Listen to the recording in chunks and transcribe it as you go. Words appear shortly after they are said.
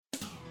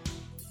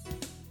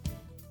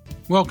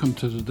Welcome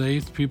to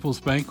today's People's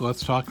Bank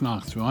Let's Talk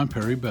Knoxville. I'm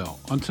Perry Bell.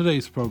 On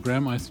today's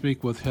program, I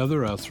speak with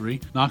Heather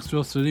Usry,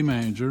 Knoxville City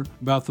Manager,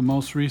 about the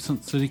most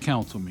recent City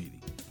Council meeting.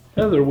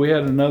 Heather, we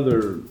had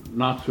another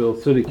Knoxville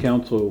City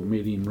Council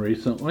meeting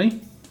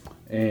recently,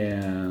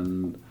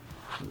 and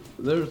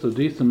there's a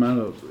decent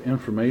amount of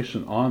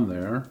information on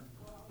there,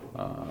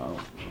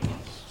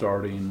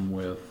 starting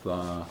with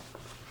a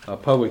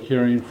public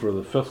hearing for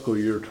the fiscal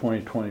year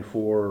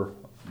 2024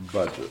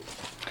 budget.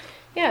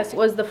 Yes, it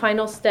was the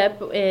final step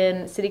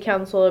in City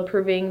Council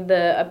approving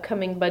the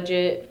upcoming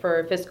budget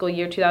for fiscal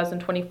year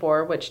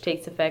 2024, which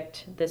takes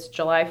effect this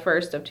July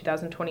 1st of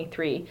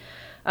 2023.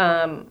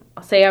 I'll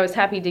say I was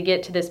happy to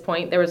get to this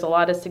point. There was a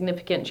lot of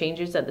significant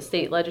changes at the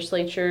state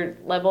legislature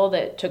level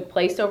that took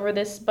place over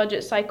this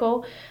budget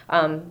cycle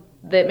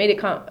that made it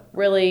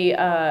really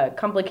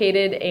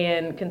complicated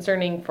and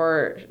concerning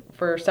for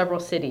several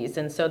cities.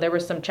 And so there were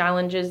some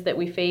challenges that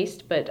we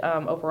faced, but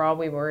overall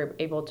we were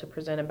able to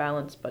present a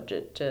balanced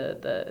budget to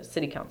the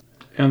City Council.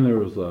 And there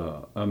was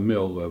a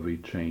mill levy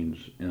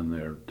change in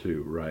there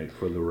too, right,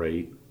 for the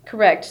rate?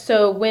 Correct.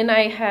 So when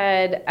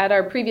at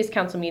our previous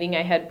council meeting,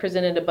 I had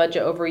presented a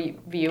budget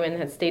overview and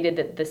had stated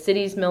that the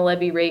city's mill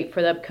levy rate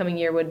for the upcoming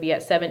year would be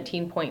at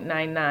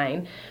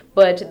 17.99,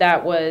 but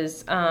that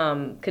was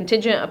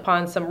contingent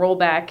upon some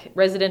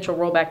residential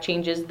rollback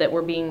changes that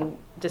were being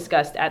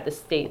discussed at the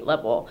state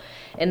level.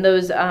 And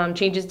those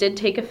changes did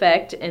take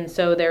effect, and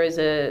so there is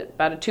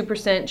about a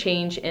 2%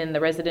 change in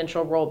the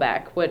residential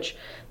rollback, which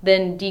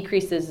then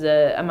decreases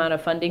the amount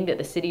of funding that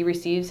the city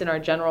receives in our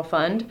general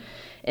fund.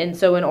 And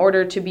so in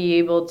order to be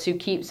able to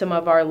keep some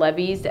of our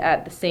levies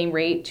at the same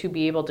rate to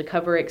be able to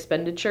cover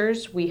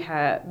expenditures, we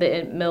have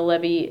the mill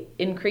levy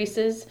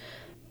increases.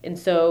 And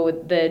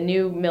so the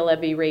new mill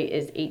levy rate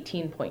is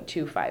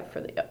 18.25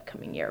 for the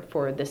upcoming year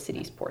for the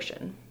city's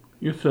portion.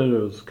 You said it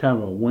was kind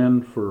of a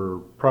win for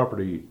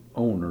property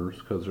owners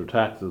because their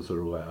taxes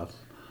are less,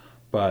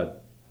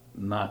 but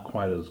not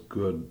quite as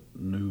good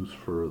news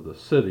for the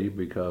city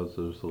because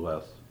there's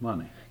less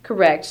money.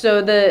 Correct.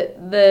 So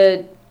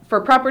for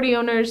property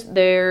owners,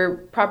 their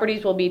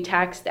properties will be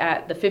taxed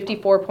at the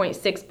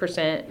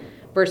 54.6%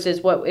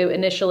 versus what it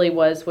initially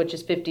was, which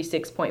is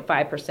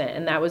 56.5%.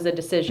 And that was a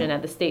decision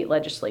at the state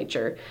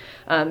legislature.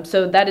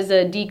 So that is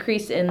a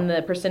decrease in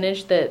the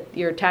percentage that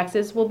your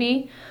taxes will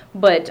be,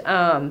 but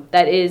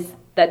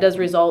that does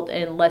result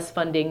in less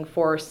funding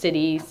for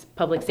cities,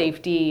 public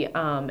safety,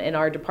 and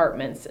our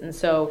departments. And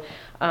so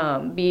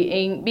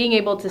being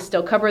able to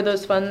still cover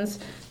those funds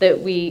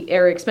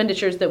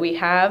expenditures that we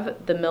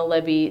have, the mill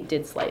levy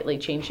did slightly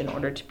change in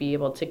order to be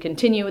able to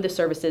continue the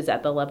services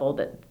at the level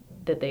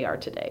that they are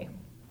today.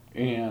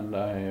 And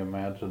I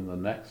imagine the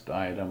next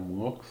item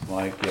looks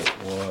like it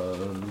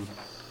was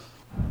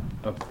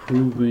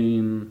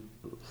approving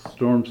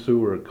storm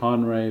sewer at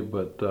Conray,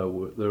 but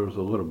there was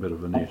a little bit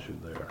of an issue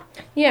there.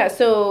 Yeah,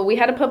 so we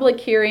had a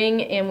public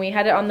hearing and we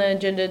had it on the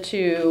agenda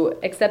to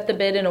accept the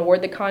bid and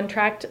award the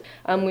contract.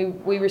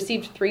 We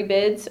received 3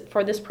 bids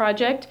for this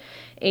project,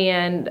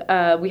 and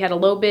we had a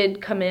low bid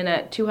come in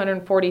at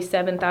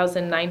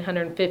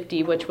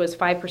 $247,950, which was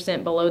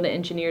 5% below the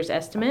engineer's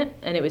estimate,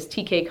 and it was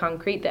TK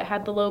Concrete that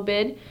had the low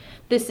bid.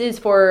 This is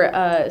for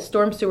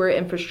storm sewer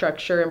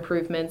infrastructure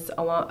improvements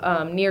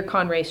along near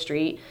Conray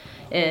Street.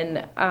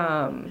 And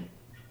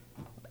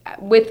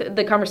with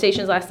the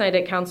conversations last night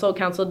at council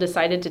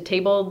decided to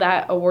table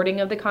that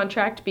awarding of the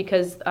contract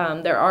because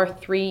there are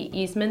 3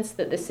 easements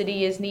that the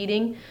city is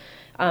needing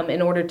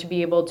in order to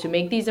be able to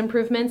make these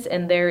improvements.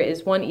 And there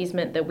is 1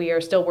 easement that we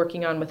are still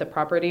working on with the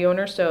property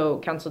owner. So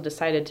council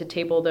decided to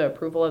table the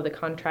approval of the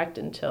contract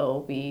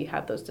until we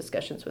have those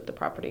discussions with the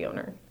property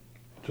owner.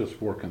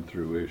 Just working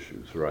through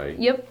issues, right?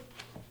 Yep.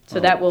 So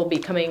that will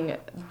be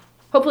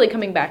hopefully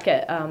coming back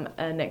at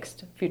a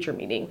next future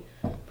meeting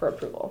for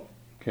approval.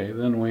 Okay,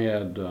 then we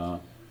had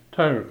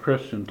Tyler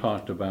Christian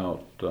talked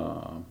about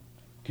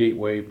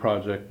Gateway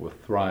project with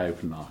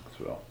Thrive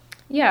Knoxville.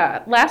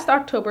 Yeah, last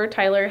October,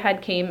 Tyler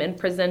had came and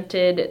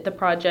presented the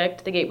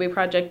Gateway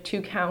project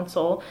to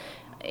council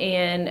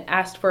and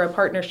asked for a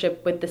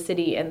partnership with the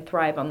city and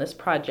Thrive on this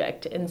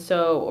project. And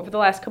so over the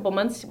last couple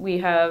months,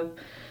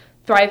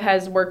 Thrive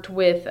has worked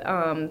with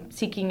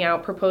seeking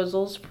out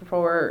proposals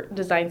for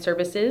design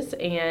services,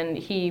 and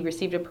he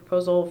received a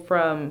proposal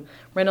from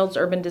Reynolds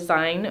Urban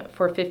Design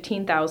for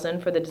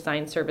 $15,000 for the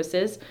design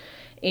services,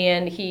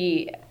 and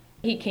he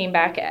came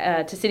back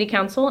to City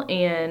Council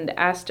and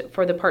asked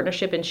for the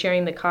partnership in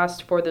sharing the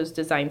cost for those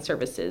design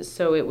services.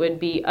 So it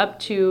would be up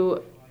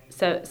to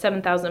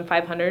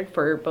 $7,500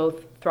 for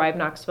both Thrive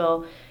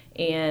Knoxville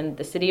and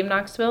the City of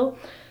Knoxville.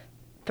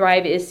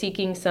 Thrive is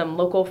seeking some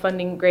local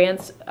funding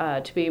grants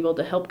to be able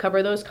to help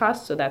cover those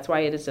costs, so that's why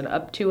it is an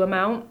up to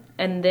amount.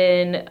 And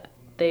then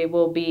they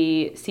will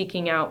be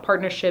seeking out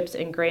partnerships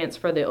and grants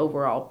for the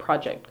overall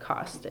project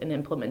cost and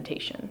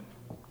implementation.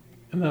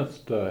 And that's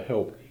to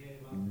help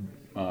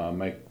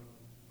make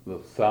the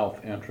south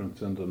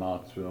entrance into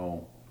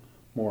Knoxville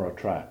more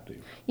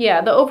attractive.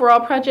 Yeah, the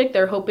overall project,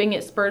 they're hoping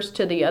it spurs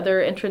to the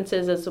other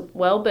entrances as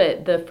well,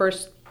 but the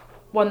first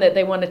one that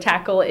they want to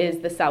tackle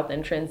is the south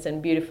entrance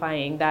and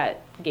beautifying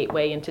that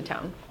gateway into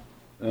town.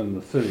 And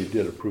the city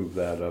did approve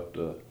that up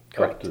to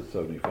Correct.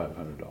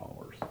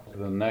 $7,500.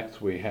 Then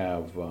next we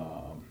have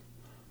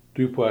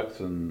duplex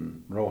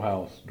and row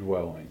house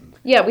dwellings.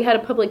 Yeah, we had a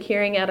public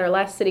hearing at our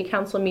last city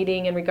council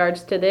meeting in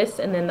regards to this,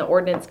 and then the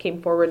ordinance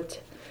came forward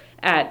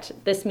at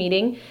this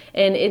meeting,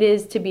 and it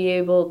is to be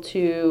able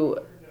to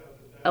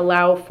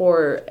allow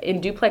for, in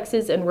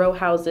duplexes and row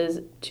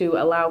houses, to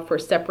allow for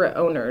separate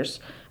owners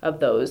of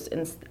those.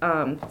 And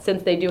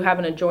since they do have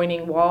an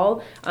adjoining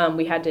wall,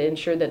 we had to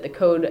ensure that the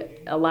code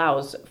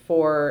allows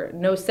for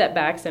no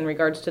setbacks in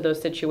regards to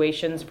those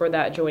situations for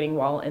that adjoining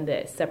wall, and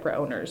that separate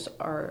owners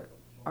are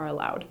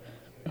allowed.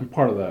 And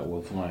part of that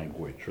was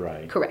language,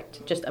 right?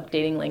 Correct. Just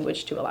updating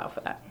language to allow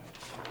for that.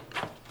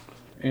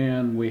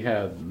 And we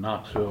had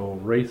Knoxville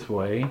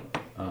Raceway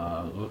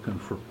looking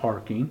for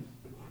parking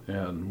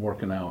and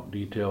working out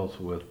details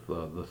with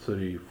the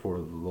city for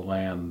the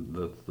land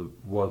that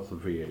was the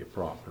VA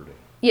property.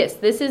 Yes,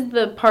 this is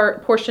the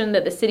portion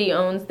that the city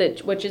owns,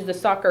 which is the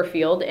soccer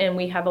field, and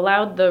we have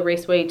allowed the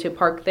Raceway to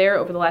park there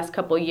over the last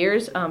couple of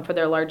years for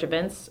their large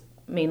events,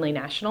 mainly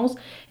nationals.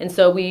 And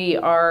so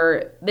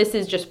this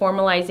is just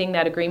formalizing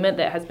that agreement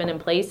that has been in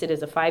place. It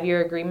is a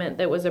 5-year agreement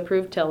that was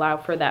approved to allow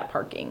for that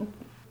parking.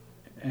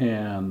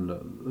 And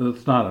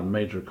it's not a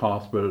major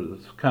cost, but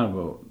it's kind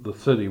of the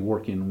city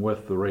working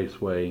with the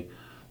Raceway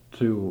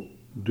to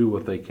do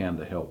what they can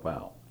to help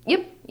out.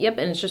 Yep,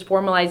 and it's just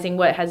formalizing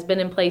what has been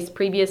in place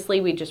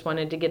previously. We just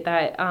wanted to get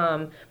that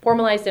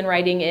formalized in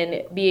writing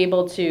and be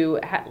able to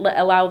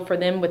allow for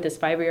them with this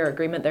 5-year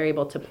agreement, they're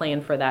able to plan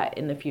for that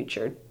in the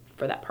future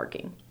for that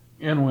parking.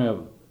 And we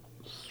have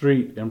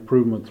street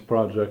improvements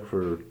project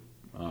for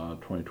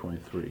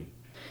 2023.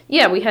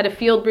 Yeah, we had a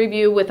field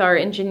review with our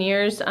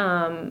engineers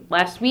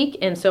last week,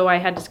 and so I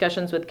had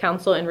discussions with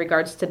council in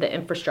regards to the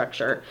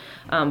infrastructure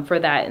for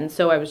that. And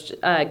so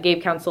I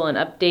gave council an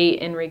update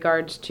in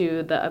regards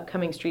to the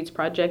upcoming streets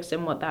projects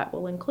and what that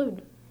will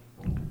include.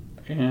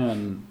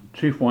 And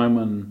Chief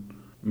Wyman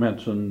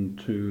mentioned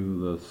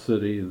to the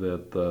city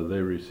that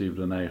they received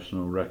a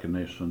national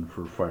recognition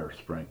for fire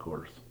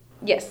sprinklers.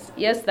 Yes,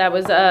 that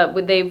was.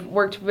 They've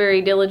worked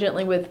very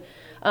diligently with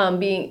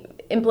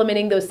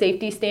implementing those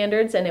safety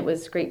standards, and it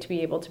was great to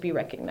be able to be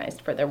recognized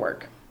for their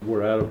work.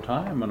 We're out of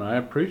time, and I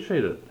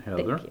appreciate it,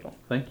 Heather.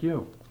 Thank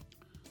you.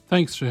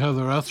 Thanks to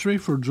Heather Usry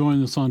for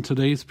joining us on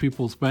today's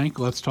People's Bank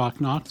Let's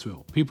Talk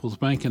Knoxville. People's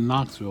Bank in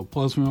Knoxville,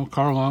 Pleasantville,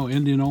 Carlisle,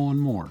 Indianola, and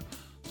more.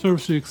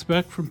 Service you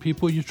expect from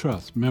people you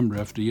trust. Member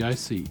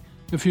FDIC.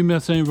 If you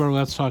miss any of our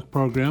Let's Talk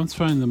programs,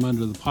 find them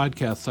under the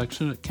podcast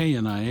section at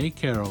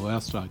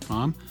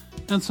kniaKROS.com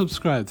and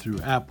subscribe through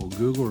Apple,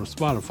 Google, or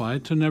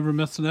Spotify to never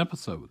miss an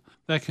episode.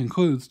 That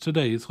concludes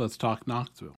today's Let's Talk Knoxville.